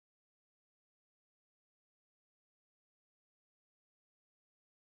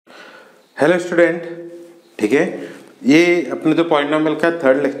Hello student, ठीक है। ये अपने जो पॉलिनोमियल का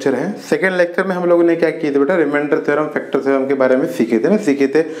थर्ड लेक्चर है। सेकंड लेक्चर में हम लोगों ने क्या किए थे बेटा, रिमाइंडर थ्योरम, फैक्टर थ्योरम के बारे में सीखे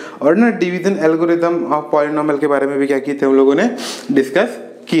थे और ना डिवीजन एल्गोरिथम ऑफ पॉलिनोमियल के बारे में भी क्या किए थे हम लोगों ने डिस्कस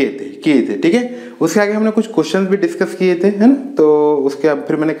किए थे, ठीक है। उसके आगे हमने कुछ क्वेश्चंस भी डिस्कस किए थे, है ना। तो उसके अब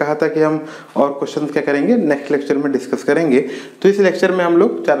फिर मैंने कहा था कि हम और क्वेश्चंस क्या करेंगे, नेक्स्ट लेक्चर में डिस्कस करेंगे। तो इस लेक्चर में हम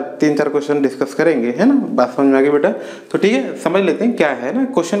लोग तीन चार क्वेश्चन डिस्कस करेंगे, है ना। बात समझ में आ गई बेटा? तो ठीक है, समझ लेते हैं क्या है ना,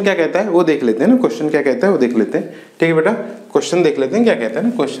 क्वेश्चन क्या कहता है वो देख लेते हैं ना, क्वेश्चन क्या कहता है वो देख लेते हैं। ठीक है बेटा, क्वेश्चन देख लेते हैं क्या कहता है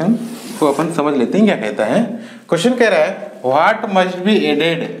ना, क्वेश्चन को अपन समझ लेते हैं क्या कहता है। क्वेश्चन कह रहा है व्हाट मस्ट बी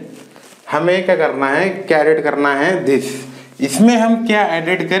एडेड, हमें क्या करना है, क्या एडिट करना है दिस। इसमें हम क्या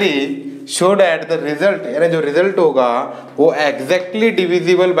एडिट करें, शो दैट द रिजल्ट, यानी जो रिजल्ट होगा वो एग्जैक्टली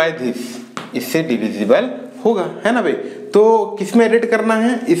डिविजिबल बाय दिस, इससे डिविजिबल होगा, है ना भाई। तो किसमें एडिट करना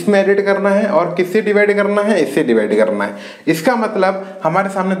है, इसमें एडिट करना है, और किससे डिवाइड करना है, इससे डिवाइड करना है। इसका मतलब हमारे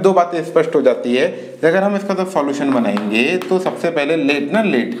सामने दो बातें स्पष्ट हो जाती है। अगर हम इसका तो सॉल्यूशन बनाएंगे तो सबसे पहले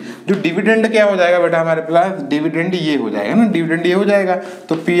लेट जो डिविडेंड क्या हो जाएगा बेटा, हमारे पास डिविडेंड ये हो जाएगा ना, डिविडेंड ये हो जाएगा।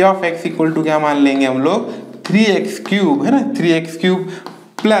 तो P of x equal to क्या मान लेंगे हम लोग, 3x³ है ना, 3x³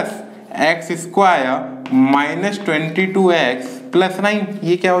 plus x square minus 22x plus 9,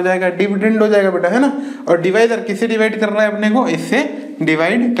 ये क्या हो जाएगा, डिविडेंड हो जाएगा बेटा, है ना। और डिवाइडर किससे डिवाइड करना है अपने को, इससे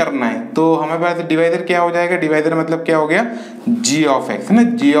डिवाइड करना है। तो हमारे पास डिवाइडर क्या हो जाएगा, डिवाइडर मतलब क्या हो गया, g ऑफ x, है ना,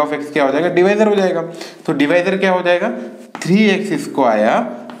 g ऑफ x क्या हो जाएगा, डिवाइडर हो जाएगा। तो डिवाइडर क्या हो जाएगा, 3x²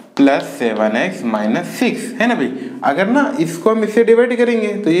 प्लस 7x माइनस 6, है ना भाई। अगर ना इसको हम इससे डिवाइड करेंगे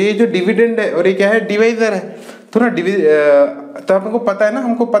तो ये जो डिविडेंड है और ये क्या है, डिवाइडर है। तो ना तो आपको पता है ना,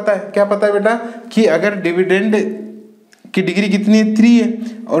 हमको पता है, क्या पता है बेटा, कि अगर डिविडेंड की डिग्री कितनी है, 3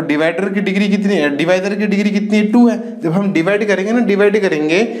 है, और डिवाइडर की डिग्री कितनी है, डिवाइडर की डिग्री कितनी है, 2 है। जब हम डिवाइड करेंगे ना, डिवाइड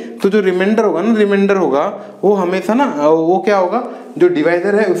करेंगे तो जो रिमाइंडर होगा ना, रिमाइंडर होगा वो हमेशा ना वो क्या होगा, जो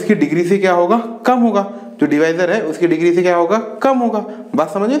डिवाइडर है उसकी डिग्री से क्या होगा, कम होगा। जो डिवाइडर है उसकी डिग्री से क्या होगा, कम होगा। बात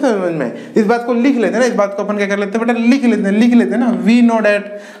समझिए, समझ में। इस बात को लिख लेते हैं ना, इस बात को अपन क्या कर लेते हैं बेटा, लिख लेते हैं ना। वी नो डैट,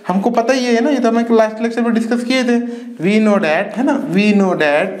 हमको पता ही है ना, ये तो हम लास्ट लेक्चर में डिस्कस किए थे। वी नो डैट, है ना, वी नो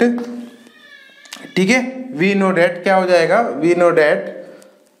डैट, ठीक है। वी नो डैट क्या हो जाएगा, we know that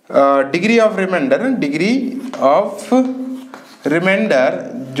degree of reminder, degree of reminder,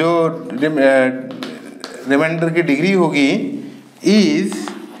 जो रिमाइंडर की डिग्री होगी is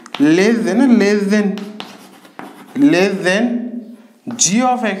less than g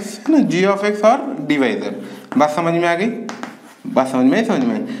of x, है ना, g ऑफ x और डिवाइडर। बात समझ में आ गई, बात समझ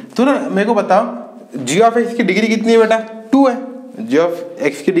में। तो ना मेरे को बताओ g ऑफ x की डिग्री कितनी है बेटा, 2 है। g ऑफ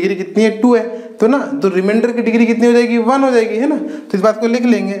x की डिग्री कितनी है, 2 है। तो ना तो रिमाइंडर की डिग्री कितनी हो जाएगी, 1 हो जाएगी, है ना। तो इस बात को लिख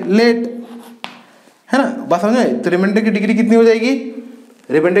लेंगे लेट, है ना। बात समझ में। तो रिमाइंडर की डिग्री कितनी हो जाएगी,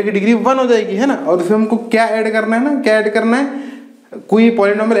 रिमाइंडर की डिग्री 1 हो जाएगी, है ना। और उसमें हमको क्या ऐड करना है ना, क्या ऐड करना है, कोई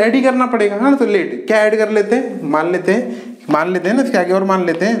पॉलिनोमियल ऐड ही करना पड़ेगा, है ना। तो लेट क्या ऐड कर लेते हैं, मान लेते हैं ना, इसके आगे और मान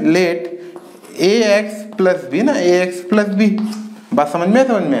लेते हैं लेट ax प्लस बी ना, ax प्लस बी। बात समझ में आए।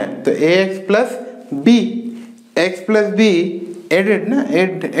 तो ax plus B, x plus be added ना,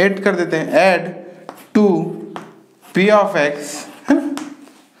 ऐड कर देते हैं, add to p of x, है ना।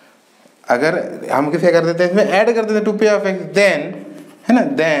 अगर हम किसे कर देते हैं, इसमें ऐड कर देते हैं to p of x, then, है ना,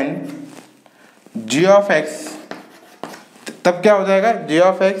 देन g ऑफ x, तब क्या हो जाएगा, g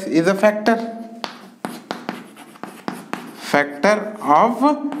of x is a factor of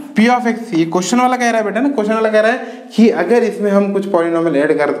p of x। ये क्वेश्चन वाला कह रहा है बेटा ना, क्वेश्चन वाला कह रहा है कि अगर इसमें हम कुछ पॉलिनोमियल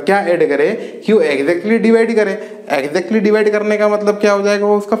ऐड करें कि वो एग्जैक्टली डिवाइड करे। एग्जैक्टली डिवाइड करने का मतलब क्या हो जाएगा,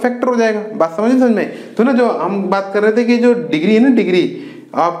 वो उसका फैक्टर हो जाएगा। बात समझ में। तो ना जो हम बात कर रहे थे कि जो डिग्री है ना, डिग्री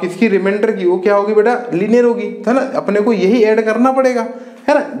आप किसकी, रिमाइंडर की, वो क्या होगी बेटा, लीनियर होगी। तो ना अपने को यही ऐड करना पड़ेगा,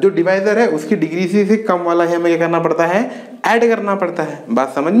 है ना। जो डिवाइडर है उसकी डिग्री से कम वाला है, हमें क्या करना पड़ता है, ऐड करना पड़ता है।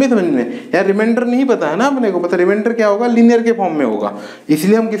 बात समझ में। यार रिमाइंडर नहीं पता है ना अपने को, पता रिमाइंडर क्या होगा, लीनियर के फॉर्म में होगा।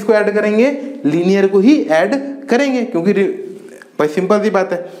 इसलिए हम किसको ऐड करेंगे, लीनियर को ही ऐड करेंगे। क्योंकि भाई सिंपल सी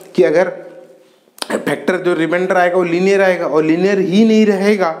बात है कि अगर फैक्टर जो रिमाइंडर आएगा वो लीनियर आएगा, और लीनियर ही नहीं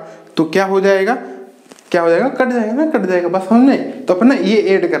रहेगा तो क्या हो जाएगा, कट जाएगा। बस हमने तो अपना ये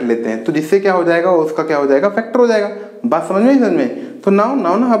ऐड कर लेते हैं, तो जिससे क्या हो जाएगा, उसका क्या हो जाएगा, फैक्टर हो जाएगा। बात समझ में। तो नाउ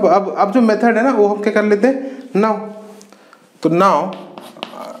ना अब जो मेथड है ना वो हम क्या कर लेते हैं, नाउ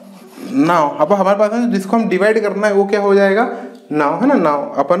अब हमारे पास है जिसको हम डिवाइड करना है वो क्या हो जाएगा, नाउ, है ना।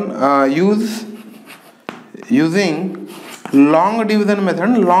 नाउ अपन using long division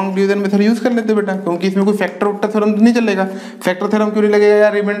method use कर लेते बेटा, क्योंकि इसमें कोई फैक्टर थ्योरम तो नहीं चलेगा। फैक्टर थ्योरम क्यों नहीं लगेगा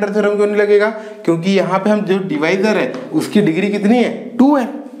यार, रिमाइंडर थ्योरम क्यों नहीं लगेगा, क्योंकि यहाँ पे हम जो डिवाइडर है उसकी डिग्री कितनी है, 2 है।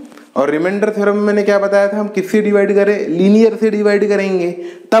 और रिमाइंडर थ्योरम में मैंने क्या बताया था, हम किससे डिवाइड करें, लीनियर से डिवाइड करेंगे,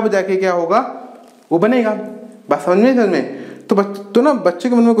 तब जाके क्या होगा, वो बनेगा। बात समझ में। तो ना बच्चे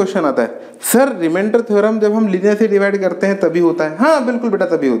के मन में क्वेश्चन आता है, सर रिमाइंडर थ्योरम जब हम लीनियर से डिवाइड करते हैं तभी होता है। हाँ बिल्कुल बेटा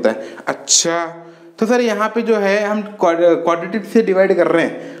तभी होता है। अच्छा तो सर यहाँ पे जो है हम क्वाड्रेटिक से डिवाइड कर रहे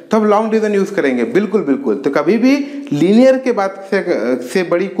हैं तो हम लॉन्ग डिवीजन यूज करेंगे। बिल्कुल बिल्कुल। तो कभी भी लीनियर के बाद से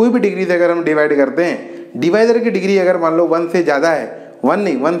बड़ी कोई भी डिग्री से अगर हम डिवाइड करते हैं, डिवाइडर की डिग्री अगर मान लो 1 से ज़्यादा है,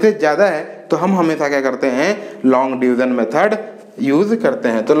 1 से ज़्यादा है, तो हम हमेशा क्या करते हैं, लॉन्ग डिवीजन मेथड यूज करते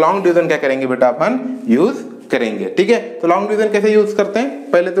हैं। तो लॉन्ग डिवीजन क्या करेंगे बेटा अपन यूज करेंगे। ठीक है, तो लॉन्ग डिवीजन कैसे यूज करते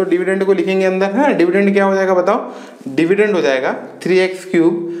हैं, पहले तो डिविडेंड को लिखेंगे अंदर। हाँ डिविडेंड क्या हो जाएगा बताओ, डिविडेंड हो जाएगा 3x³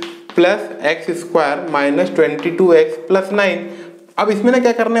 plus x² minus 22x plus 9। अब इसमें ना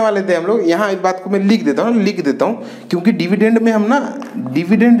क्या करने वाले थे हम लोग, यहाँ इस बात को मैं लिख देता हूँ क्योंकि डिविडेंड में हम ना,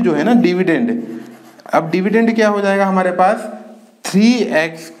 डिविडेंड जो है ना डिविडेंड, अब डिविडेंड क्या हो जाएगा हमारे पास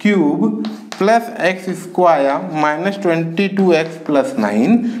 3x³ plus x² minus 22x plus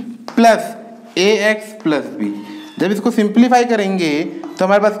 9 plus ax plus b। जब इसको सिंप्लीफाई करेंगे तो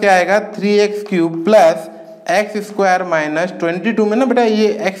हमारे पास क्या आएगा 3x³ प्लस x² माइनस 22 में ना बेटा ये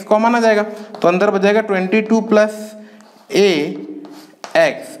x कॉमन आ जाएगा तो अंदर बच जाएगा 22 प्लस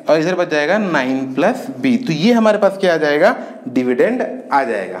ax और इधर बच जाएगा 9 प्लस b। तो ये हमारे पास क्या आ जाएगा, डिविडेंड आ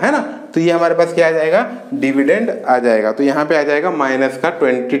जाएगा, है ना। तो ये हमारे पास क्या आ जाएगा, डिविडेंड आ जाएगा। तो यहाँ पे आ जाएगा माइनस का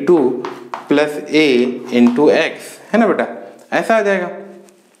 22 प्लस a इंटू x, है ना बेटा, ऐसा आ जाएगा।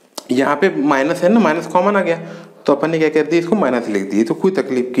 यहाँ पे माइनस है ना, माइनस कॉमन आ गया तो अपन ने क्या कर दिया, इसको माइनस लिख दिए। तो कोई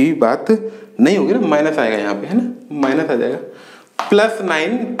तकलीफ की बात नहीं होगी ना, माइनस आएगा यहाँ पे, है ना, माइनस आ जाएगा प्लस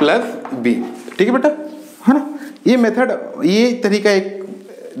 9 प्लस b। ठीक है बेटा, है ना। ये मेथड, ये तरीका एक,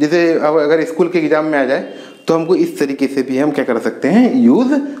 जैसे अगर स्कूल के एग्जाम में आ जाए तो हमको इस तरीके से भी हम क्या कर सकते हैं, यूज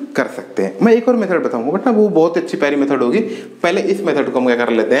कर सकते हैं। मैं एक और मेथड बताऊंगा बेटा, वो बहुत अच्छी प्यारी मेथड होगी। पहले इस मेथड को हम क्या कर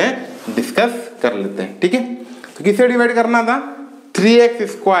लेते हैं, डिस्कस कर लेते हैं। ठीक है, तो किससे डिवाइड करना था,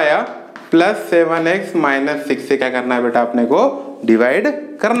 3x² प्लस 7x माइनस 6 से क्या करना है बेटा, अपने को डिवाइड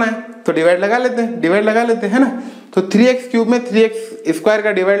करना है। तो डिवाइड लगा लेते हैं, है ना। तो 3x³ में 3x²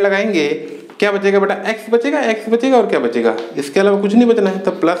 का डिवाइड लगाएंगे, क्या बचेगा बेटा, x बचेगा और क्या बचेगा, इसके अलावा कुछ नहीं बचना है।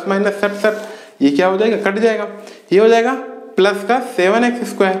 तो प्लस माइनस 60, ये क्या हो जाएगा, कट जाएगा। ये हो जाएगा प्लस का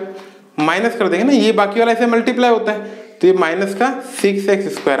 7x² माइनस कर देंगे ना, ये बाकी वाला ऐसे मल्टीप्लाई होता है तो ये माइनस का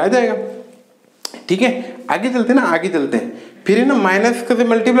 6x² आ जाएगा। ठीक है, आगे चलते हैं फिर है ना, माइनस का से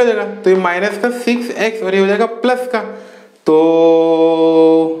मल्टीप्लाई हो जाएगा तो ये माइनस का 6x और ये हो जाएगा प्लस का। तो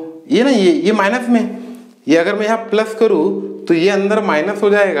ये ना, ये माइनस में, ये अगर मैं यहाँ प्लस करूँ तो ये अंदर माइनस हो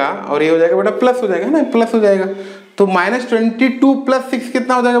जाएगा और ये हो जाएगा बेटा प्लस हो जाएगा, है ना, प्लस हो जाएगा। तो माइनस 22 प्लस 6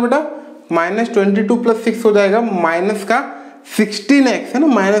 कितना हो जाएगा बेटा, माइनस 22 प्लस 6 हो जाएगा माइनस का 16x, है ना,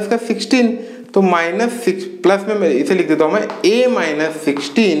 माइनस का 16। तो माइनस 6 प्लस में मैं इसे लिख देता हूँ मैं a माइनस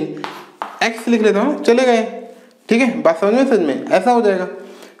 16x लिख लेता हूँ, चलेगा ये। ठीक है, बात समझ में ऐसा हो जाएगा।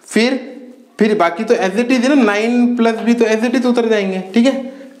 फिर बाकी तो एज इट इज है ना, 9 प्लस b तो एज इट इज उतर जाएंगे। ठीक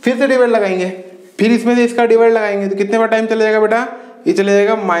है, फिर से डिवाइड लगाएंगे, फिर इसमें से इसका डिवाइड लगाएंगे तो कितने बार टाइम चला जाएगा बेटा, ये चला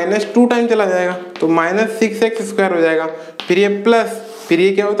जाएगा -2 टाइम चला जाएगा तो माइनस 6x² हो जाएगा। फिर ये प्लस, फिर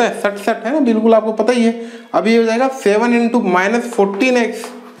ये क्या होता है 60 है ना, बिल्कुल आपको पता ही है। अब ये हो जाएगा 7 इंटू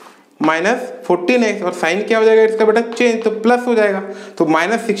 -14x और साइन क्या हो जाएगा इसका बेटा, चेंज, तो प्लस हो जाएगा। तो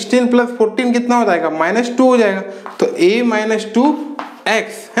 -16 प्लस 14 कितना हो जाएगा, -2 हो जाएगा। तो a माइनस 2x,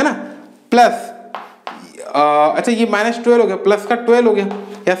 है ना, प्लस अच्छा ये -12 हो गया, प्लस का 12 हो गया,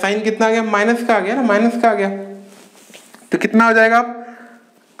 या साइन कितना आ गया, माइनस का आ गया ना, माइनस का आ गया। तो कितना हो जाएगा,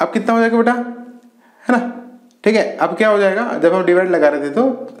 अब कितना हो जाएगा बेटा, है ना। ठीक है, अब क्या हो जाएगा, जब हम डिवाइड लगा रहे थे तो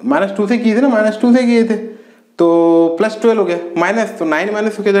 -2 से किए थे ना, -2 से किए थे तो प्लस 12 हो गया, माइनस, तो 9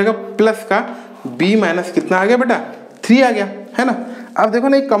 माइनस हो जाएगा प्लस का b माइनस कितना आ गया बेटा, 3 आ गया, है ना। अब देखो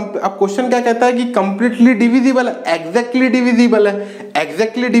ना, अब क्वेश्चन क्या कहता है कि कंप्लीटली डिविजिबल है, एग्जैक्टली डिविजिबल है,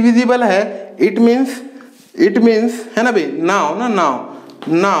 एग्जैक्टली डिविजिबल है। इट मीन्स है ना भाई, now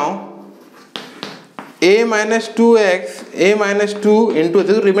a minus 2 into,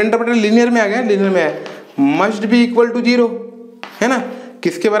 reminder बेटा लीनियर में आ गया, लीनियर में है, मस्ट बी इक्वल टू 0, है ना,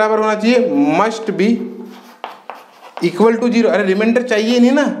 किसके बराबर होना चाहिए, मस्ट बी इक्वल टू 0। अरे रिमाइंडर चाहिए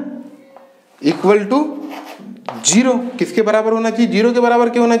नहीं ना, इक्वल टू 0 किसके बराबर होना चाहिए, 0 के बराबर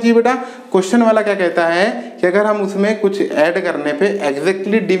क्यों होना चाहिए बेटा, क्वेश्चन वाला क्या कहता है कि अगर हम उसमें कुछ ऐड करने पे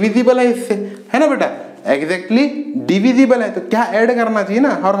एग्जैक्टली डिविजिबल है इससे, है ना बेटा, एग्जैक्टली डिविजिबल है तो क्या ऐड करना चाहिए ना।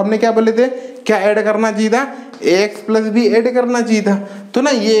 और हमने क्या बोले थे, क्या ऐड करना चाहिए था, ax प्लस b ऐड करना चाहिए था। तो ना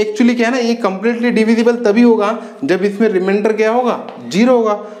ये एक्चुअली क्या है ना, ये कंप्लीटली डिविजिबल तभी होगा जब इसमें रिमाइंडर क्या होगा, 0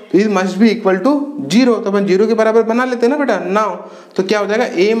 होगा। तो it must be equal to 0, तो अपन 0 के बराबर बना लेते हैं ना बेटा। नाउ तो क्या हो जाएगा,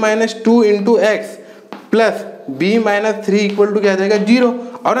 a minus 2 into x plus b minus 3 equal to क्या आ जाएगा, 0।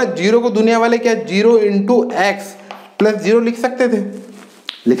 और ना 0 को दुनिया वाले क्या 0 इंटू एक्स प्लस 0 लिख सकते थे,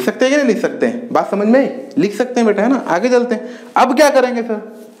 लिख सकते हैं कि नहीं लिख सकते हैं? बात समझ में आई? लिख सकते हैं बेटा, है ना। आगे चलते हैं। अब क्या करेंगे सर,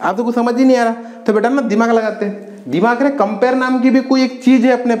 आप तो कुछ समझ ही नहीं आ रहा, तो बेटा ना दिमाग लगाते हैं। दिमाग में कंपेयर नाम की भी कोई एक चीज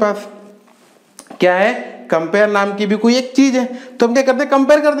है अपने पास। क्या है? कंपेयर नाम की भी कोई एक चीज है। तो हम क्या करते हैं,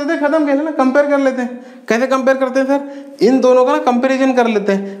 कंपेयर कर देते हैं, खत्म खेल ना, कंपेयर कर लेते हैं। कैसे कंपेयर करते हैं सर? इन दोनों का ना कंपैरिजन कर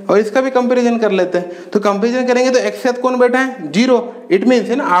लेते हैं और इसका भी कंपैरिजन कर लेते हैं। तो कंपैरिजन करेंगे तो x के साथ कौन बैठा है? 0। इट मींस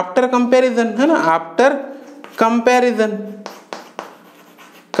है ना आफ्टर कंपैरिजन, है ना, आफ्टर कंपैरिजन,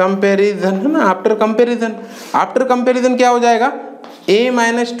 कंपैरिजन है ना, आफ्टर कंपैरिजन। आफ्टर कंपैरिजन क्या हो जाएगा? a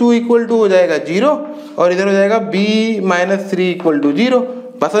 - 2 इक्वल टू हो जाएगा 0 और इधर हो जाएगा b - 3 इक्वल टू 0।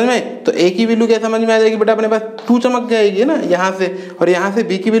 बस समझ में? तो a की वैल्यू क्या समझ में आ जाएगी बेटा? अपने पास 2 चमक जाएगी ना यहाँ से, और यहाँ से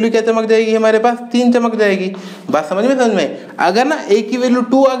b की वैल्यू क्या चमक जाएगी? हमारे पास 3 चमक जाएगी। बात समझ में? अगर ना a की वैल्यू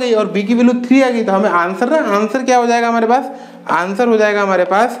 2 आ गई और b की वैल्यू 3 आ गई तो हमें आंसर क्या हो जाएगा हमारे पास? आंसर हो जाएगा हमारे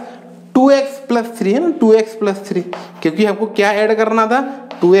पास 2x + 3, है ना, 2x + 3, क्योंकि हमको क्या ऐड करना था?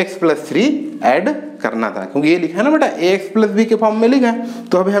 2x + 3 ऐड करना था, क्योंकि ये लिखा है ना बेटा ax + b के फॉर्म में लिखा है।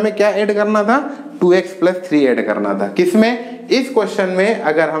 तो अभी हमें क्या ऐड करना था? 2x + 3 ऐड करना था। किसमें? इस क्वेश्चन में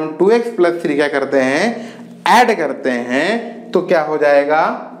अगर हम 2x + 3 क्या करते हैं? ऐड करते हैं, तो क्या हो जाएगा?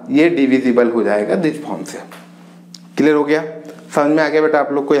 ये डिविजिबल हो जाएगा दिस फॉर्म से। क्लियर हो गया? समझ में आ गया बेटा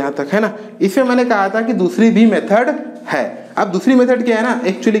आप लोग को यहाँ तक, है ना। इसमें मैंने कहा था कि दूसरी भी मेथड है। अब दूसरी मेथड क्या है ना,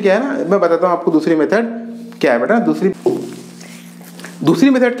 एक्चुअली क्या है ना, मैं बताता हूँ आपको दूसरी मेथड क्या है बेटा। दूसरी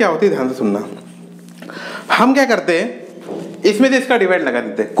मेथड क्या होती है, ध्यान से सुनना। हम क्या करते हैं, इसमें से इसका डिवाइड लगा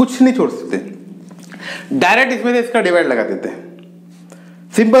देते हैं, कुछ नहीं छोड़ सकते, डायरेक्ट इसमें से इसका डिवाइड लगा देते हैं।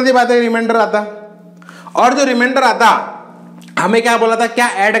 सिंपल सी बात है, रिमाइंडर आता, और जो रिमाइंडर आता हमें क्या बोला था? क्या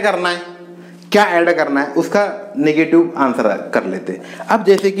ऐड करना है? क्या ऐड करना है उसका नेगेटिव आंसर कर लेते। अब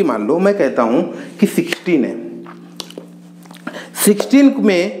जैसे कि मान लो मैं कहता हूं कि 16 है, 16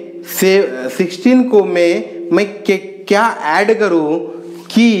 में से 16 को मैं क्या ऐड करूं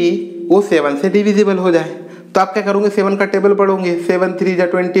कि वो 7 से डिविजिबल हो जाए। तो आप क्या करोगे? 7 का टेबल पढ़ोगे, 7 3 जा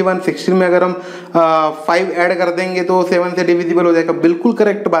 21, 16 में अगर हम 5 ऐड कर देंगे तो 7 से डिविजिबल हो जाएगा। बिल्कुल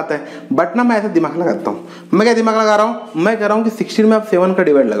करेक्ट बात है, बट ना मैं ऐसा दिमाग लगाता हूँ। मैं क्या दिमाग लगा रहा हूँ? मैं कह रहा हूँ कि 16 में आप 7 का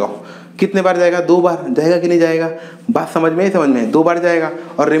डिवाइड लगाओ, कितने बार जाएगा? 2 बार जाएगा कि नहीं जाएगा? बात समझ में? समझ में? 2 बार जाएगा,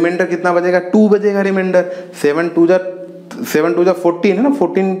 और रिमाइंडर कितना बचेगा? 2 बचेगा रिमाइंडर। 7 2 जा 14 है ना,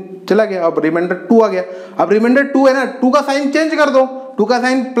 14 चला गया, अब रिमाइंडर 2 आ गया। अब रिमाइंडर 2 है ना, 2 का साइन चेंज कर दो, 2 का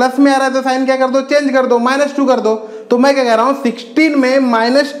साइन प्लस में आ रहा है तो साइन क्या कर दो? चेंज कर दो, -2 कर दो। तो मैं क्या कह रहा हूं, 16 में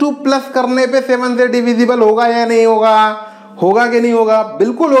 -2 प्लस करने पे 7 से डिविजिबल होगा या नहीं होगा? होगा कि नहीं होगा?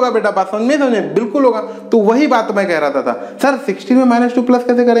 बिल्कुल होगा बेटा, बात समझ में? समझे? बिल्कुल होगा। तो वही बात मैं कह रहा था सर 16 में -2 प्लस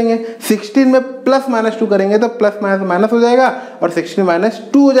कैसे करेंगे? 16 में प्लस -2 करेंगे तो प्लस माइनस हो जाएगा और 16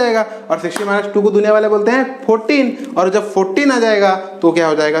 -2 हो जाएगा, और 16 -2 को दुनिया वाले बोलते हैं 14, और जब 14 आ जाएगा तो क्या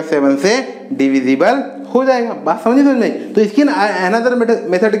हो जाएगा? 7 से डिविजिबल हो जाएगा। बात समझ में? तो इसकी अनदर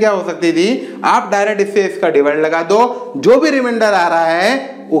मेथड क्या हो सकती थी? आप डायरेक्ट इससे इसका डिवाइड लगा दो, जो भी रिमाइंडर आ रहा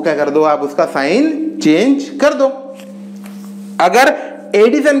है वो क्या कर दो? आप उसका साइन चेंज कर दो। अगर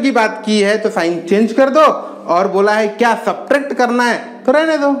एडिशन की बात की है तो साइन चेंज कर दो, और बोला है क्या सब्ट्रैक्ट करना है तो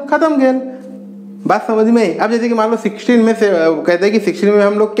रहने दो, खत्म खेल। बात समझ में? अब जैसे कि मान लो 16 में से कहते हैं कि 16 में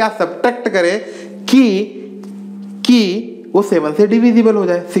हम लोग क्या सब्ट्रैक्ट करें कि वो 7 से डिविजिबल हो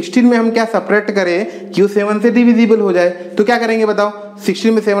जाए। 16 में हम क्या सब्ट्रैक्ट करें कि वो 7 से डिविजिबल हो जाए। तो क्या करेंगे बताओ?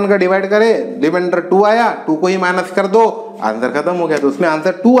 16 में 7 का डिवाइड करें, रिमाइंडर 2 आया, 2 को ही माइनस कर दो, आंसर खत्म हो गया। तो उसमें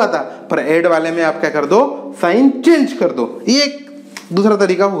आंसर 2 आता, पर ऐड वाले में आप क्या कर दो? साइन चेंज कर दो। ये एक दूसरा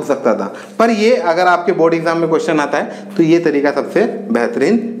तरीका हो सकता था, पर ये अगर आपके बोर्ड एग्जाम में क्वेश्चन आता है तो ये तरीका सबसे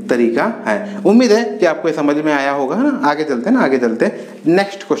बेहतरीन तरीका है। उम्मीद है कि आपको ये समझ में आया होगा ना। आगे चलते हैं ना, आगे चलते हैं,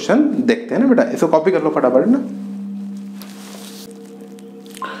 नेक्स्ट क्वेश्चन देखते हैं ना बेटा। इसको कॉपी कर लो फटाफट ना।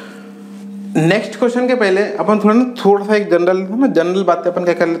 नेक्स्ट क्वेश्चन के पहले अपन थोड़ा सा एक जनरल बात अपन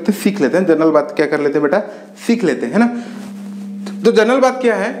क्या कर लेते हैं, सीख लेते हैं। जनरल बात क्या कर लेते हैं बेटा? सीख लेते हैं, है ना। तो जनरल बात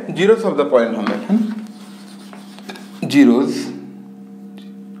क्या है? जीरोस ऑफ द पॉलिनोमियल, है ना, जीरोस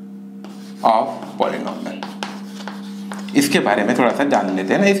ऑफ पॉलिनोमियल, इसके बारे में थोड़ा सा जान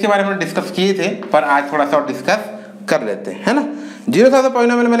लेते हैं ना। इसके बारे में डिस्कस किए थे, पर आज थोड़ा सा और डिस्कस कर लेते हैं, है ना। जीरोस ऑफ द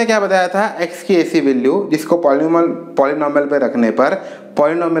पॉलिनोमियल मैंने क्या बताया था? x की ऐसी वैल्यू जिसको पॉलिनोमियल पे रखने पर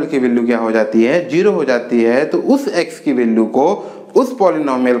पॉलिनोमियल की वैल्यू क्या हो जाती है? 0 हो जाती है। तो उस x की वैल्यू को उस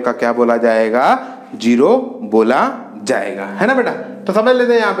पॉलिनोमियल का क्या बोला जाएगा? 0 बोला जाएगा, है ना बेटा। तो समझ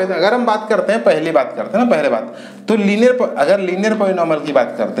लेते हैं यहाँ पे। अगर हम बात करते हैं, पहली बात करते हैं ना, पहले बात तो अगर लीनियर पॉलिनोमियल की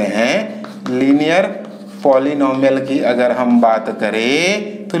बात करते हैं, लीनियर पॉलिनोमियल की अगर हम बात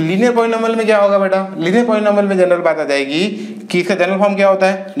करें तो लीनियर पॉलिनोमियल में क्या होगा बेटा? लीनियर पॉलिनोमियल में जनरल बात आ जाएगी कि इसका जनरल फॉर्म क्या होता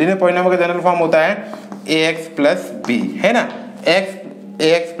है? लीनियर पॉलिनोमियल का जनरल फॉर्म होता है ax + b, है ना।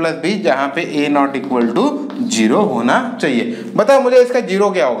 ax प्लस बी जहाँ पे a नॉट इक्वल टू 0 होना चाहिए। बताओ मुझे इसका जीरो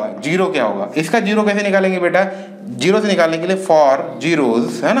क्या होगा, जीरो क्या होगा, इसका जीरो कैसे निकालेंगे बेटा, जीरो से निकालने के लिए फॉर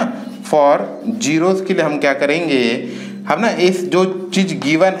जीरोस है ना, फॉर जीरोस के लिए हम क्या करेंगे, हम ना इस जो चीज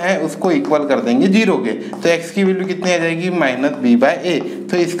गिवन है उसको इक्वल कर देंगे जीरो के, तो x की वैल्यू कितनी आ जाएगी माइनस बी बाय ए।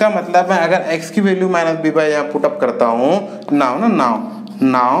 तो इसका मतलब मैं अगर x की वैल्यू माइनस बी बाय यहाँ पुट अप करता हूँ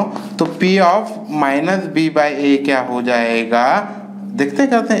नाउ तो p of minus B bye ए क्या हो जाएगा, देखते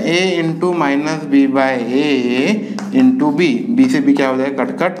करते हैं a into minus B bye A into B से बी क्या हो जाएगा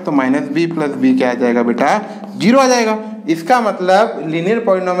कट, तो माइनस बी प्लस बी क्या आ जाएगा बेटा जीरो आ जाएगा। इसका मतलब लीनियर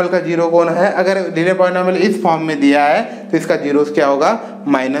पॉलिनोमियल का जीरो कौन है, अगर लीनियर पॉलिनोमियल इस फॉर्म में दिया है तो इसका जीरोस क्या होगा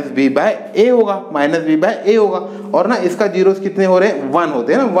माइनस बी बाय ए होगा, माइनस बी बाय ए होगा। और ना इसका जीरोस कितने हो रहे हैं, वन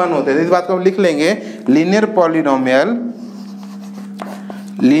होते हैं ना, वन होते हैं। तो इस बात को हम लिख लेंगे लीनियर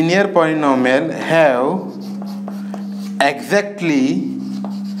पॉलिनोमियल हैव एग्जैक्टली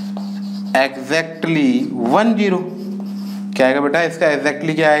 1 0। क्या आएगा बेटा, इसका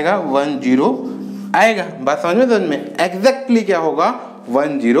एग्जैक्टली क्या आएगा 1 0 आएगा। बात समझ में एग्जैक्टली क्या होगा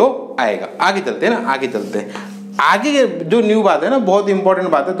 1 0 आएगा। आगे चलते हैं ना, आगे जो न्यू बात है ना, बहुत इंपॉर्टेंट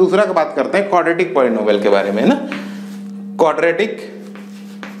बात है, दूसरा का बात करते हैं क्वाड्रेटिक पॉलिनोमियल के बारे में ना, क्वाड्रेटिक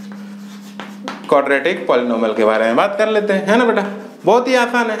पॉलिनोमियल के बारे में बात कर लेते हैं, है ना बेटा, बहुत ही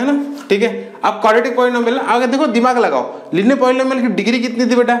आसान है ना, ठीक है। अब क्वाड्रेटिक पॉलिनोमियल आगे देखो, दिमाग लगाओ, लीनियर पॉलिनोमियल की डिग्री कितनी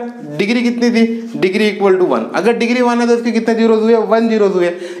थी बेटा, डिग्री कितनी थी, डिग्री इक्वल टू 1। अगर डिग्री 1 है तो इसके कितने जीरोस हुए, 1 जीरोस हुए।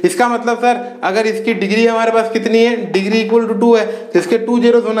 इसका मतलब सर अगर इसकी डिग्री हमारे पास कितनी है, डिग्री इक्वल टू 2 है, तो इसके 2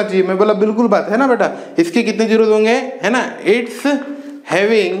 जीरोस होना चाहिए। मैं बोला बिल्कुल बात है ना बेटा, इसके कितने जीरोस होंगे, है ना, it's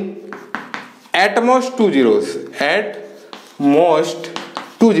having at most 2 zeros, at most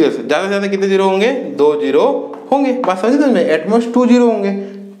 2 zeros, ज्यादा से ज्यादा कितने जीरो होंगे, 2 जीरो होंगे। बात समझ में, एटमोस्ट 2 जीरो होंगे,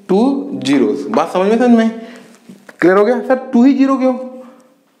 2 जीरोस। बात समझ में क्लियर हो गया। सर 2 ही जीरो क्यों,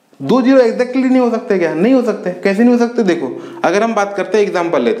 2 जीरो एग्जैक्टली नहीं हो सकते क्या, नहीं हो सकते। कैसे नहीं हो सकते, देखो अगर हम बात करते हैं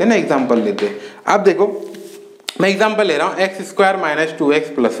एग्जांपल लेते हैं ना, एग्जांपल लेते हैं। अब देखो मैं एग्जांपल ले रहा हूँ x square minus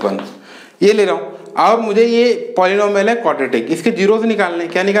 2x plus 1, ये ले रहा हूँ, और मुझे ये पॉलिनोमियल है क्वाड्रेटिक, इसके जीरोस निकालने,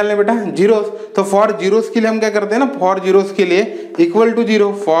 क्या निकालने बेटा, जीरोस। तो फॉर जीरोस के लिए हम क्या करते हैं ना, फॉर जीरोस के लिए इक्वल टू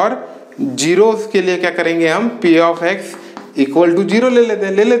 0, फॉर जीरोस के लिए क्या करेंगे हम, p of x equal to 0 ले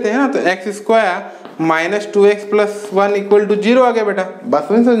लेते हैं ना। तो x square minus 2x plus 1 equal to 0 आ गया बेटा। बात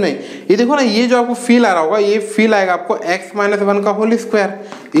समझ में, ये देखो ना, ये जो आपको फील आ रहा होगा, ये फील आएगा आपको x माइनस 1 का होल स्क्वायर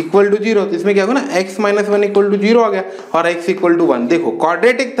इक्वल टू 0। तो इसमें क्या होगा ना, x माइनस 1 इक्वल टू 0 आ गया और x इक्वल टू 1। देखो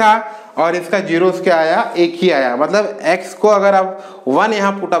क्वाड्रेटिक था और इसका जीरोस क्या आया, एक ही आया। मतलब x को अगर आप 1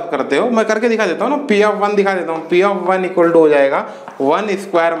 यहाँ पुट अप करते हो, मैं करके दिखा देता हूँ ना, p ऑफ 1 दिखा देता हूँ, p ऑफ 1 इक्वल टू हो जाएगा 1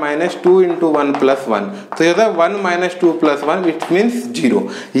 स्क्वायर माइनस 2 इंटू 1 प्लस 1। तो ये होता है 1 माइनस 2 प्लस 1 विच मीन्स 0।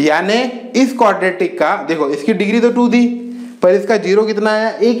 यानी इस क्वाड्रेटिक का देखो, इसकी डिग्री तो 2 थी पर इसका जीरो कितना आया,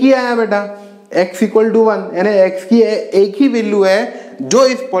 एक ही आया बेटा, x इक्वल टू 1। यानी x की एक ही वैल्यू है जो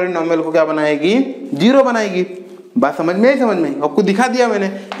इस पॉलिनोमियल को क्या बनाएगी, 0 बनाएगी। बात समझ में, समझ में आपको दिखा दिया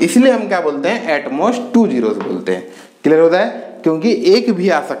मैंने, इसलिए हम क्या बोलते हैं, एट मोस्ट 2 जीरोस बोलते हैं। क्लियर होता है, क्योंकि एक भी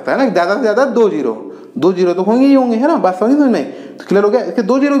आ सकता है ना, ज्यादा से ज्यादा 2 जीरो तो होंगे ही होंगे, है ना। बात समझ में, तो क्लियर हो गया, इसके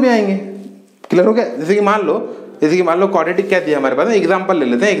 2 जीरो भी आएंगे। क्लियर हो गया। जैसे कि मान लो क्वाड्रेटिक क्या दिया हमारे पास, एग्जाम्पल ले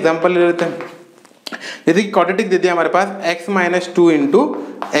लेते हैं, जैसे कि क्वाड्रेटिक दे दिया हमारे पास x minus 2 into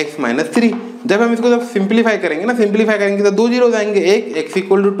x minus 3। जब हम इसको जब सिंप्लीफाई करेंगे तो 2 जीरो आएंगे, एक x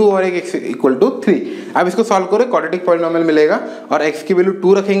इक्वल टू 2 और एक x इक्वल टू 3। अब इसको सॉल्व करो, क्वाड्रेटिक पॉलिनोमियल मिलेगा और x की वैल्यू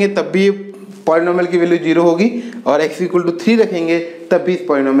 2 रखेंगे तब भी पॉलिनोमियल की वैल्यू 0 होगी, और x इक्वल टू 3 रखेंगे तब भी इस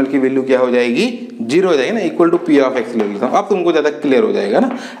पॉलिनोमियल की वैल्यू क्या हो जाएगी, 0 हो जाएगी ना। Equal to p of x ले लेता हूँ, अब तुमको ज्यादा क्लियर हो जाएगा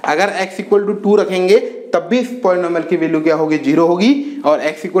ना। अगर x इक्वल टू 2 रखेंगे तब भी इस पॉलिनोमियल की वैल्यू क्या होगी, 0 होगी, और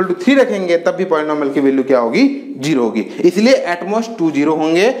x इक्वल टू 3 रखेंगे तब भी पॉलिनोमियल की वैल्यू क्या होगी, 0 होगी। इसलिए एटमोस्ट 2 जीरो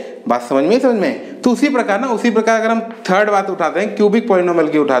होंगे। बात समझ में। तो उसी प्रकार अगर हम थर्ड बात उठाते हैं, क्यूबिक पॉलिनोमियल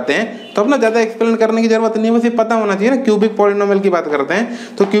की उठाते हैं, तो अपना ज्यादा एक्सप्लेन करने की जरूरत नहीं है, बस ये पता होना चाहिए ना। क्यूबिक पॉलिनोमियल की बात करते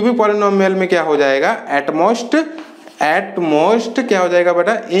हैं तो क्यूबिक पॉलिनोमियल में क्या हो जाएगा, एटमोस्ट क्या हो जाएगा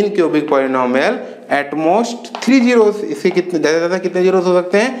बेटा, इन क्यूबिक पॉलिनोमियल एटमोस्ट 3 जीरोस। इसके कितने ज्यादा ज्यादा कितने जीरोस हो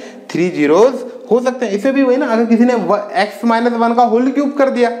सकते हैं, 3 जीरोस हो सकते हैं। इसे भी वही ना, अगर किसी ने x माइनस 1 का होल क्यूब कर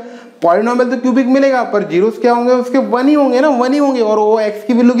दिया, पॉलिनोमियल तो क्यूबिक मिलेगा पर जीरोस क्या होंगे, उसके 1 ही होंगे ना, 1 ही होंगे, और वो x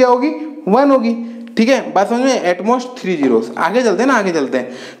की वैल्यू क्या होगी, 1 होगी। ठीक है, बात समझ में, एटमोस्ट 3 जीरोस। आगे चलते हैं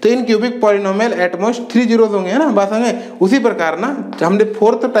तो इन क्यूबिक पॉलिनोमियल एटमोस्ट 3 जीरोस होंगे, है ना। बात समझ में। उसी प्रकार ना हमने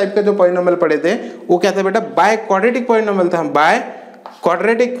फोर्थ टाइप का जो पॉलिनोमियल पढ़े थे वो क्या था बेटा, बाय क्वाड्रेटिक पॉलिनोमियल था, बाय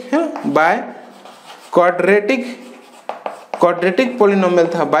क्वाड्रेटिक पॉलिनोमियल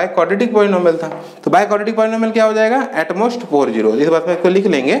था, बाय क्वाड्रेटिक पॉलिनोमियल था। तो बाय क्वाड्रेटिक पॉलिनोमियल क्या हो जाएगा, एटमोस्ट 4 जीरो। इस बात में इसको लिख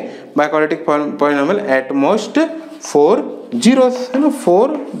लेंगे, by quadratic polynomial at most 4 zeros है ना,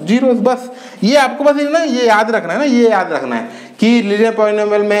 4 जीरोस। बस ये आपको बस ना ये याद रखना है ना, ये याद रखना है कि लीनियर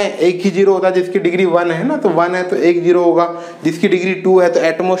पॉलिनोमियल में एक ही जीरो होता है, जिसकी डिग्री 1 है ना, तो 1 है तो एक जीरो होगा, जिसकी डिग्री 2 है तो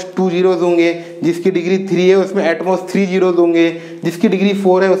एटमोस्ट 2 जीरोस होंगे, जिसकी डिग्री 3 है उसमें एटमोस्ट 3 जीरोस होंगे, जिसकी डिग्री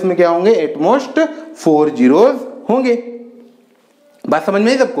 4 है उसमें क्या होंगे, एटमोस्ट 4 जीरोस होंगे। बात समझ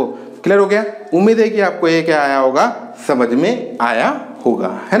में आई सबको, क्लियर हो गया? उम्मीद है कि आपको ये क्या आया होगा, समझ में आया होगा,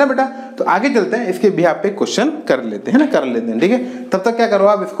 है ना बेटा। तो आगे चलते हैं, इसके भी आप पे क्वेश्चन कर लेते हैं ना, कर लेते हैं, ठीक है। तब तक क्या करो,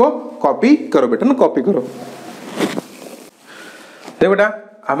 आप इसको कॉपी करो बेटा ना, कॉपी करो। देखो बेटा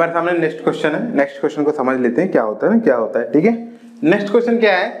हमारे सामने नेक्स्ट क्वेश्चन है, नेक्स्ट क्वेश्चन को समझ लेते हैं क्या होता है ना, क्या होता है, ठीक है। नेक्स्ट क्वेश्चन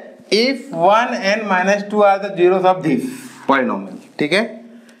क्या है, if 1 and -2 are the zeros of this polynomial, ठीक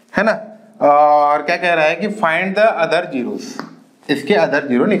है ना। और क्या कह रहा है कि फाइंड द अदर जीरोस, इसके अदर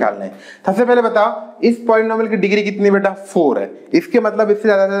जीरो निकालने हैं। सबसे पहले बताओ इस पॉलिनोमियल की डिग्री कितनी बेटा, 4 है। इसके मतलब इससे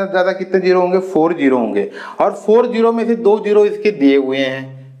ज्यादा से ज्यादा कितने जीरो होंगे, 4 जीरो होंगे। और 4 जीरो में से 2 जीरो इसके दिए हुए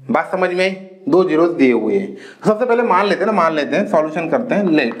हैं। बात समझ में आई, 2 जीरो दिए हुए हैं। तो सबसे पहले मान लेते हैं ना, मान लेते हैं, सॉल्यूशन करते हैं,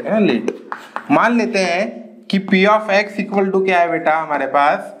 लेट है ना, लेट मान लेते हैं कि p of x equal to क्या है बेटा हमारे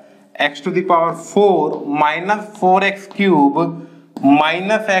पास, x to the power 4 minus 4x cube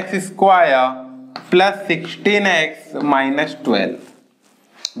minus x square plus 16x minus 12।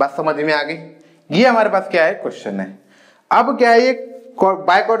 बात समझ में आ गई? ये हमारे पास क्या है, क्वेश्चन है। अब क्या है, ये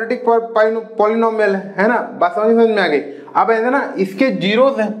बाइक्वाड्रेटिक पॉलिनोमियल है ना, बात समझ में आ गई। अब है ना इसके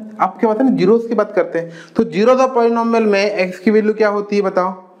जीरोस है, अब क्या बताते हैं, जीरोस की बात करते हैं। तो जीरोस ऑफ पॉलिनोमियल में x की वैल्यू क्या होती है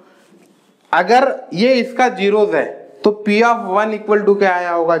बताओ। अगर ये इसका जीरोस है तो p ऑफ 1 इक्वल टू क्या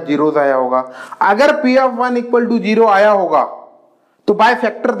आया होगा, जीरोस आया होगा। अगर p ऑफ 1 इक्वल टू 0 आया होगा तो by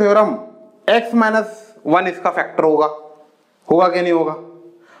factor theorem x minus 1 इसका फैक्टर होगा, होगा कि नहीं होगा।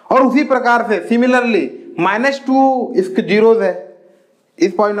 और उसी प्रकार से सिमिलरली -2 इसके जीरोस है,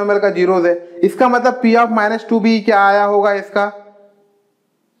 इस पॉलिनोमियल का जीरोस है, इसका मतलब p ऑफ -2 भी क्या आया होगा, इसका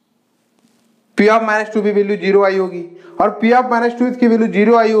p ऑफ -2 भी वैल्यू 0 आई होगी। और p ऑफ -2 इसकी वैल्यू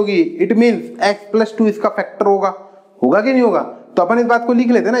 0 आई होगी, इट मींस x प्लस 2 इसका फैक्टर होगा, होगा कि नहीं होगा। तो अपन इस बात को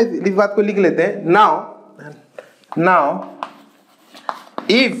लिख लेते हैं ना, इस बात को लिख लेते हैं। Now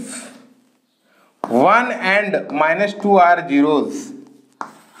if 1 and -2 are zeros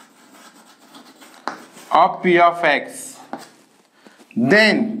of p of x,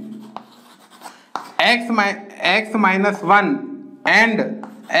 then x minus 1 and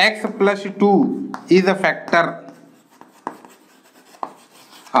x plus 2 is a factor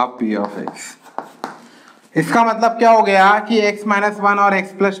of p of x। इसका मतलब क्या हो गया कि x minus 1 और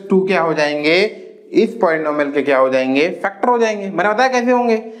x plus 2 क्या हो जाएंगे, इस पॉलिनोमियल के क्या हो जाएंगे, फैक्टर हो जाएंगे। मैंने बताया कैसे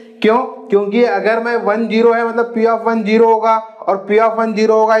होंगे, क्यों, क्योंकि अगर मैं 1 0 है मतलब p ऑफ 1 0 होगा, और p ऑफ 1 0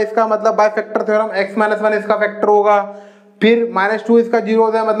 होगा इसका मतलब by factor theorem x minus 1 इसका फैक्टर होगा। फिर -2 इसका 0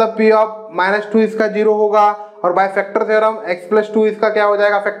 होता है मतलब p ऑफ -2 इसका 0 होगा, और by factor theorem x plus 2 इसका क्या हो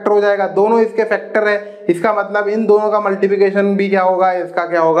जाएगा, फैक्टर हो जाएगा। दोनों इसके फैक्टर है, इसका मतलब इन दोनों का मल्टीप्लिकेशन भी क्या होगा, इसका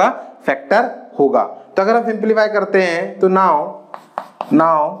क्या होगा, फैक्टर होगा। तो अगर हम सिंप्लीफाई करते हैं तो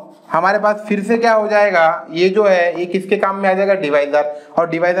नाउ हमारे पास फिर से क्या हो जाएगा, ये जो है ये किसके काम में आ जाएगा, डिवाइजर। और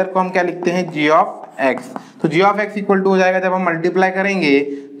डिवाइजर को हम क्या लिखते हैं, g ऑफ x। तो g of x equal to हो जाएगा, जब हम मल्टीप्लाई करेंगे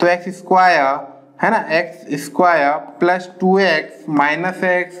तो x स्क्वायर है ना, x square plus 2x minus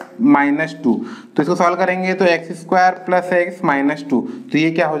x minus 2। तो इसको सॉल्व करेंगे तो x square plus x minus 2, तो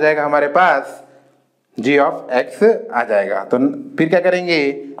ये क्या हो जाएगा हमारे पास, g ऑफ x आ जाएगा। तो फिर क्या करेंगे,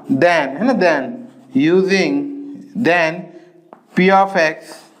 देन है ना, then using then p of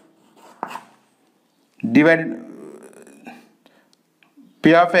x divide,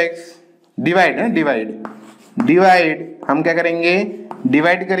 p of x divide है, डिवाइड हम क्या करेंगे,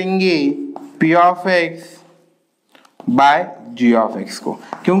 डिवाइड करेंगे p of x bye g of x को,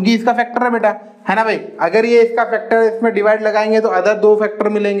 क्योंकि इसका फैक्टर है बेटा, है ना भाई। अगर ये इसका फैक्टर है, इसमें डिवाइड लगाएंगे तो अदर 2 फैक्टर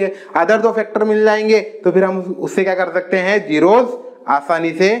मिलेंगे, अदर 2 फैक्टर मिल जाएंगे तो फिर हम उससे क्या कर सकते हैं, जीरोस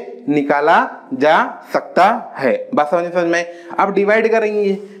आसानी से निकाला जा सकता है। बात समझ में। अब डिवाइड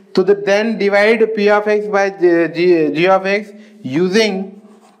करेंगे तो then divide p of x bye g of x using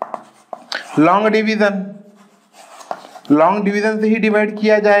long division. Long division से ही डिवाइड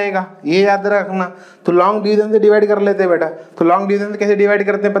किया जाएगा, ये याद रखना। तो लॉन्ग डिवीजन से डिवाइड कर लेते हैं बेटा। तो लॉन्ग डिवीजन से कैसे डिवाइड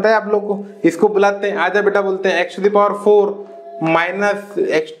करते हैं पता है आप लोग को, इसको बुलाते हैं, आजा बेटा बोलते हैं x to the power 4 minus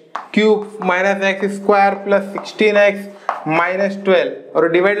x cube minus x square plus 16x minus 12,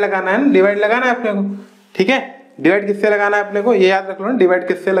 और डिवाइड लगाना है ना, डिवाइड लगाना है अपने को, ठीक है। डिवाइड किससे लगाना है अपने को, ये याद रख लो ना, डिवाइड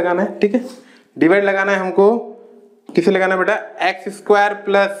किससे लगाना है, ठीक है। डिवाइड लगाना है हमको, किससे लगाना है बेटा, x square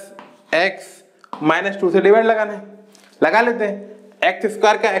plus x minus 2 से डिवाइड लगाना है। लगा लेते हैं, x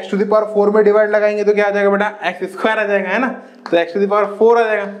स्क्वायर का x टू द पावर 4 में डिवाइड लगाएंगे तो क्या आ जाएगा बेटा, x स्क्वायर आ जाएगा, है ना। तो x टू द पावर 4 आ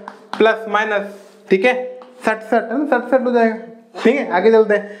जाएगा प्लस माइनस, ठीक है। 67 है ना, 67 हो जाएगा। ठीक है, आगे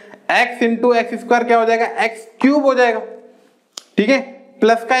चलते हैं। x इंटू एक्स स्क्वायर क्या हो जाएगा, एक्स क्यूब हो जाएगा। ठीक है,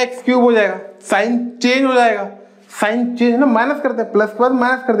 प्लस का एक्स क्यूब हो जाएगा, साइन चेंज हो जाएगा, साइन चेंज ना, माइनस करते हैं, प्लस के बाद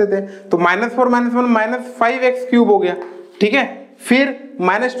माइनस कर देते हैं, तो -4 -1 -5x क्यूब हो गया। ठीक है, फिर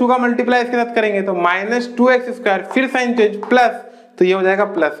 -2 का मल्टीप्लाई इसके साथ करेंगे तो -2x स्क्वायर, फिर साइन चेंज प्लस, तो ये हो जाएगा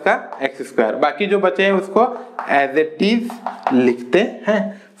प्लस का x स्क्वायर। बाकी जो बचे हैं उसको एज इट इज लिखते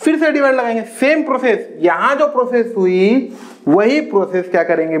हैं। फिर से डिवाइड लगाएंगे, सेम प्रोसेस, यहां जो प्रोसेस हुई वही प्रोसेस क्या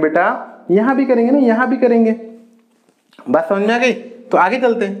करेंगे बेटा, यहां भी करेंगे ना, यहां भी करेंगे। बात समझ में आ गई? तो आगे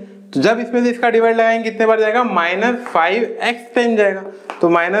चलते हैं। तो जब इसमें से इसका डिवाइड लगाएंगे कितने बार जाएगा, -5x टाइम जाएगा, तो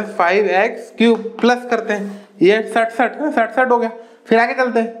 -5x क्यूब प्लस करते हैं, ये 67 हो गया। फिर आगे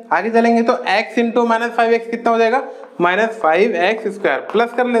चलते हैं, आगे चलेंगे तो x इंटू -5x कितना हो जाएगा, -5x स्क्वायर,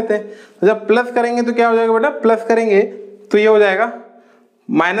 प्लस कर लेते हैं। तो जब प्लस करेंगे तो क्या हो जाएगा बेटा, प्लस करेंगे तो ये हो जाएगा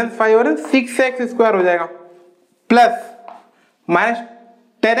 -5 और 6x स्क्वायर हो जाएगा, प्लस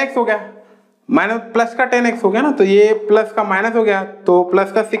 -10x हो गया, माइनस प्लस का 10x हो गया ना, तो ये प्लस का माइनस हो गया, तो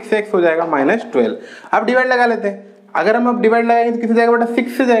प्लस का 6x हो जाएगा -12। अब डिवाइड लगा लेते हैं। अगर हम अब डिवाइड लगाएंगे तो किससे जाएगा बेटा, 6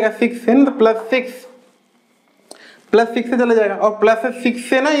 से जाएगा, 6 है ना, तो +6 से चला जाएगा, और +6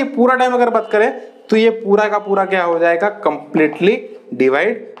 से ना ये पूरा टाइम अगर बात करें तो ये पूरा का पूरा क्या हो जाएगा, कंप्लीटली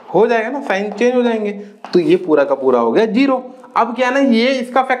डिवाइड हो जाएगा ना, साइन चेंज हो जाएंगे, तो ये पूरा का पूरा हो गया 0। अब क्या ना, ये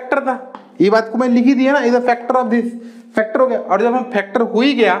इसका फैक्टर था, ये बात को मैं लिख ही दिया ना, is a factor of this, factor हो गया। और जब हम फैक्टर हो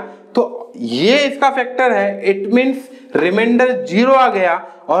ही गया तो ये इसका फैक्टर है, इट मींस रिमाइंडर 0 आ गया,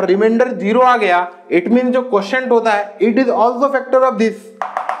 और रिमाइंडर 0 आ गया, इट मींस जो क्वोशिएंट होता है it is also factor of this,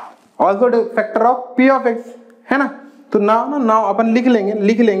 also factor of p of x, है ना। तो नाउ अपन लिख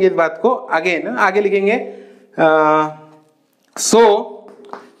लेंगे इस बात को अगेन, आगे लिखेंगे। सो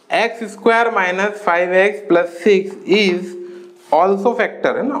x square -5x + 6 is also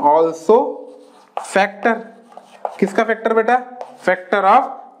factor, है ना, आल्सो फैक्टर, किसका फैक्टर बेटा, factor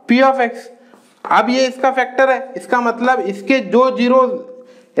of p of x। अब ये इसका फैक्टर है, इसका मतलब इसके जो जीरोस,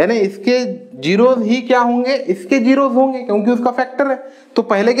 यानी इसके जीरोस ही क्या होंगे, इसके जीरोस होंगे, क्योंकि उसका फैक्टर है। तो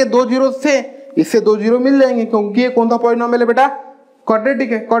पहले के 2 जीरोस थे, इससे 2 जीरो मिल जाएंगे, क्योंकि ये कौन सा पॉलिनोमियल है बेटा,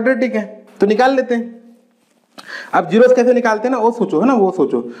 क्वाड्रेटिक है। तो निकाल लेते हैं। अब जीरोस कैसे निकालते हैं ना, वो सोचो, है ना, वो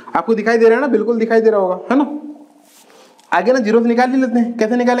सोचो। आपको दिखाई दे रहा है ना, बिल्कुल दिखाई दे रहा होगा, है ना। आगे ना जीरोस निकाल ही लेते हैं,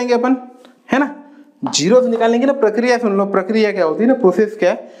 कैसे निकालेंगे अपन, है ना। जीरोस निकालेंगे ना, प्रक्रिया सुन लो, प्रक्रिया क्या होती है ना, प्रोसेस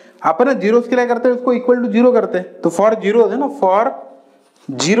क्या है। अपन ना जीरोस के लिए करते हैं, उसको इक्वल टू 0 करते हैं, तो फॉर जीरोस है ना, फॉर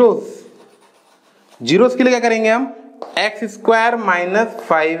जीरोस के लिए क्या करेंगे हम, x स्क्वायर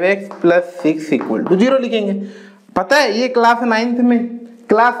 -5x + 6 = 0 लिखेंगे। पता है ये क्लास 9th में,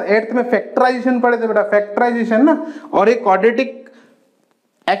 क्लास 8th में फैक्टराइजेशन पढ़े थे बेटा, फैक्टराइजेशन ना, और एक क्वाड्रेटिक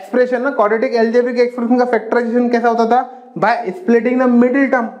एक्सप्रेशन ना, क्वाड्रेटिक अलजेब्रिक एक्सप्रेशन का फैक्टराइजेशन कैसा होता था, by splitting the middle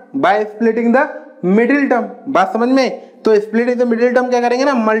term, बात समझ में। तो स्प्लिटिंग द मिडिल टर्म क्या करेंगे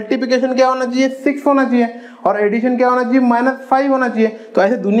ना, मल्टीप्लिकेशन क्या होना चाहिए, 6 होना चाहिए, और एडिशन क्या होना चाहिए, -5 होना चाहिए। तो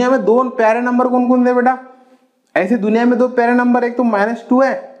ऐसे दुनिया में 2 प्यारे नंबर कौन कौन से बेटा, ऐसे दुनिया में 2 प्यारे नंबर, एक तो -2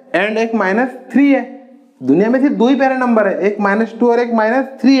 है एंड एक -3 है। दुनिया में सिर्फ 2 ही प्यारे नंबर है, एक -2 और एक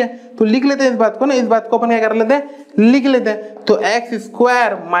 -3 है। तो लिख लेते हैं इस बात को ना, इस बात को अपन क्या कर लेते हैं, लिख लेते हैं। तो x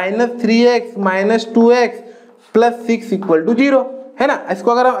स्क्वायर -3x -2x + 6 = 0, है ना।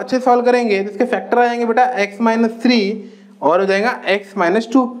 इसको अगर हम अच्छे सॉल्व करेंगे तो इसके फैक्टर आ जाएंगे बेटा x -3 और हो जाएगा x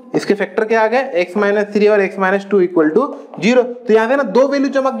 -2। इसके फैक्टर क्या आ गए, x -3 और x -2 = 0। तो यहाँ से ना 2 वैल्यू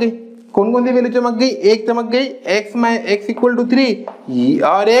चमक गई, कौन कौन सी वैल्यू चमक गई, एक चमक गई x = 3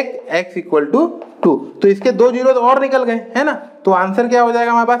 और एक x = 2। तो इसके 2 जीरोस और निकल गए, है ना। तो आंसर क्या हो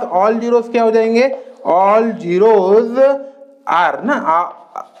जाएगा हमारे पास, ऑल जीरोस क्या हो जाएंगे, ऑल जीरोस आर ना,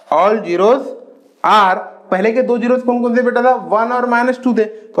 ऑल जीरोस आर। पहले के 2 जीरोस कौन कौन से बेटा था, 1 और -2 थे,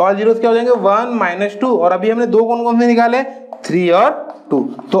 तो ऑल जीरोस क्या हो जाएंगे 1 -2, और अभी हमने 2 कौन कौन से निकाले, 3 और 2।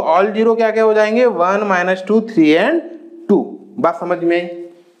 तो ऑल जीरो क्या क्या हो जाएंगे, 1 -2 3 एंड 2। बात समझ में आई?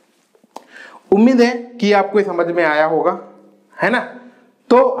 उम्मीद है कि आपको ये समझ में आया होगा, है ना।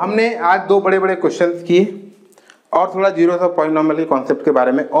 तो हमने आज 2 बड़े बड़े क्वेश्चंस किए और थोड़ा जीरोस ऑफ पॉलिनोमियल के कॉन्सेप्ट के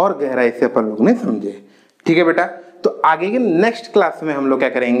बारे में और गहराई से अपन लोग ने समझे। ठीक है बेटा, तो आगे के नेक्स्ट क्लास में हम लोग क्या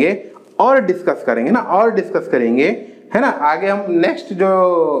करेंगे और डिस्कस करेंगे ना, और डिस्कस करेंगे, है ना। आगे हम नेक्स्ट जो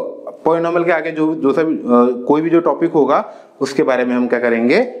पॉलिनोमियल के आगे जो सभी कोई भी जो टॉपिक होगा उसके बारे में हम क्या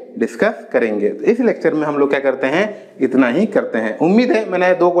करेंगे, डिस्कस करेंगे। तो इस लेक्चर में हम लोग क्या करते हैं, इतना ही करते हैं। उम्मीद है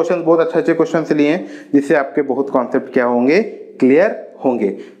मैंने 2 क्वेश्चन बहुत अच्छे क्वेश्चन लिए हैं, जिससे आपके बहुत कॉन्सेप्ट क्या होंगे, क्लियर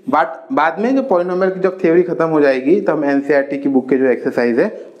होंगे। बाद में जो पॉलिनोमियल की जब थ्योरी खत्म हो जाएगी तो हम एनसीईआरटी की बुक के जो एक्सरसाइज है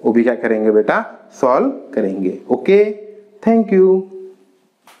वो भी क्या करेंगे बेटा, सॉल्व करेंगे। Okay, thank you.